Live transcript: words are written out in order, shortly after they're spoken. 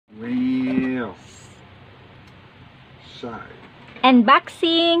So,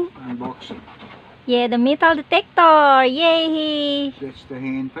 unboxing. unboxing. Yeah, the metal detector. Yay! That's the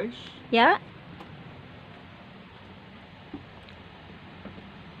handpiece. Yeah.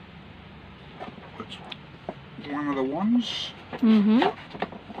 That's one of the ones. Well,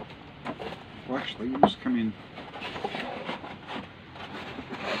 Actually, you must come in.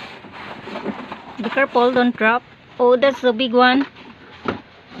 be careful, don't drop. Oh, that's the big one. So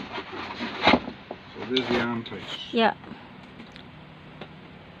there's the arm piece. Yeah.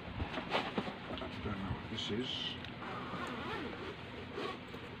 Don't know what this is.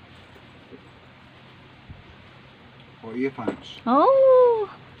 Oh, earphones. Oh,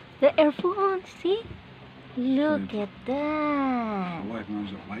 the earphones. See? Look at that. I'll open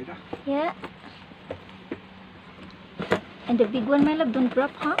those up later. Yeah. And the big one, my love, don't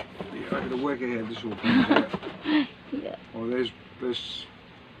drop, huh? Yeah, I gotta work out how this all comes out. Yeah. Oh, there's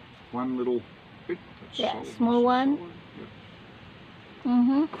one little bit. That's Yeah, solid. small one.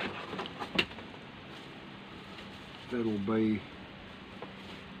 Yep. That'll be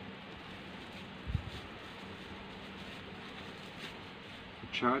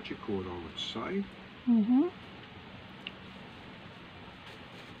a charger cord, I would say.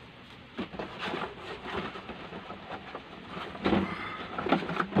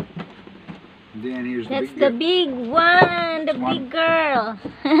 And down here's the That's big the big one, the big girl.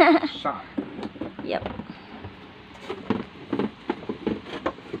 So, Yep.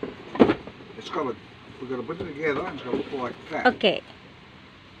 it's got to, we've got to put it together and it's got to look like that. Okay.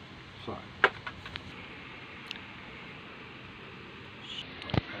 So,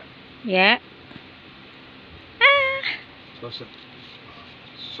 Yeah. Ah. so that's it.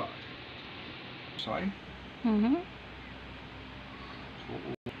 So.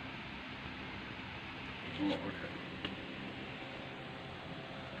 Oh, okay.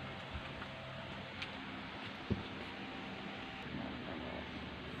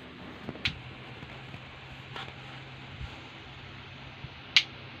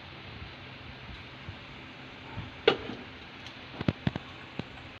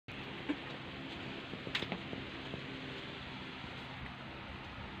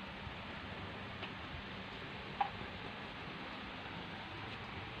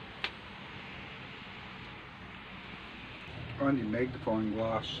 I need magnifying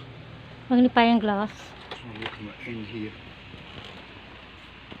glass. Magnifying glass. So I'm looking at the end here.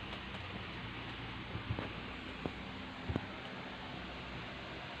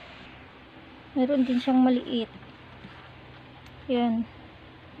 Meron din siyang maliit. Yan.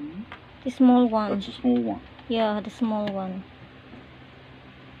 The small one. That's a small one. Yeah, the small one.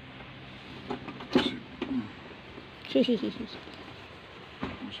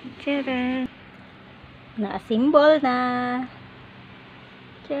 Tara! Na-assemble na.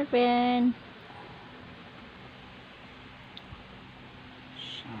 Tara!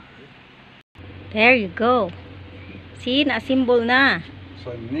 There you go. See, na-assemble na.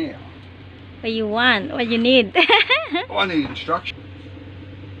 So now, What you want? What you need? I need instruction.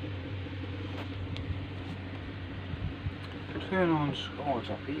 Turn on, oh, it's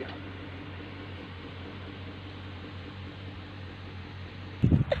up here.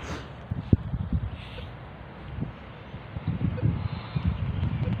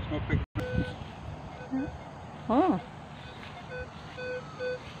 It's not big. Oh.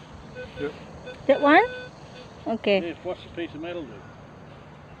 Yep. That one? Okay. Yes, what's the piece of metal do?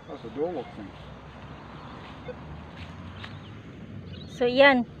 That's a door lock thing. So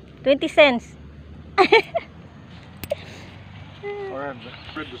yan, 20 cents. I haven't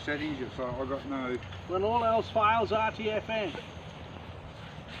read the settings yet, so I got no. When all else fails, RTFN.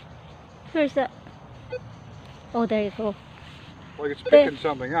 Where's that? Oh, there you go. Like it's picking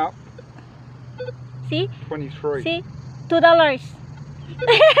something up. See? 23. See? $2. $2.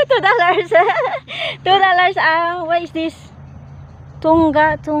 $2. What is this?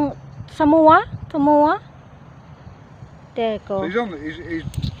 Samoa? There you go. So he's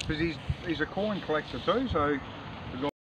on. He's a coin collector too. So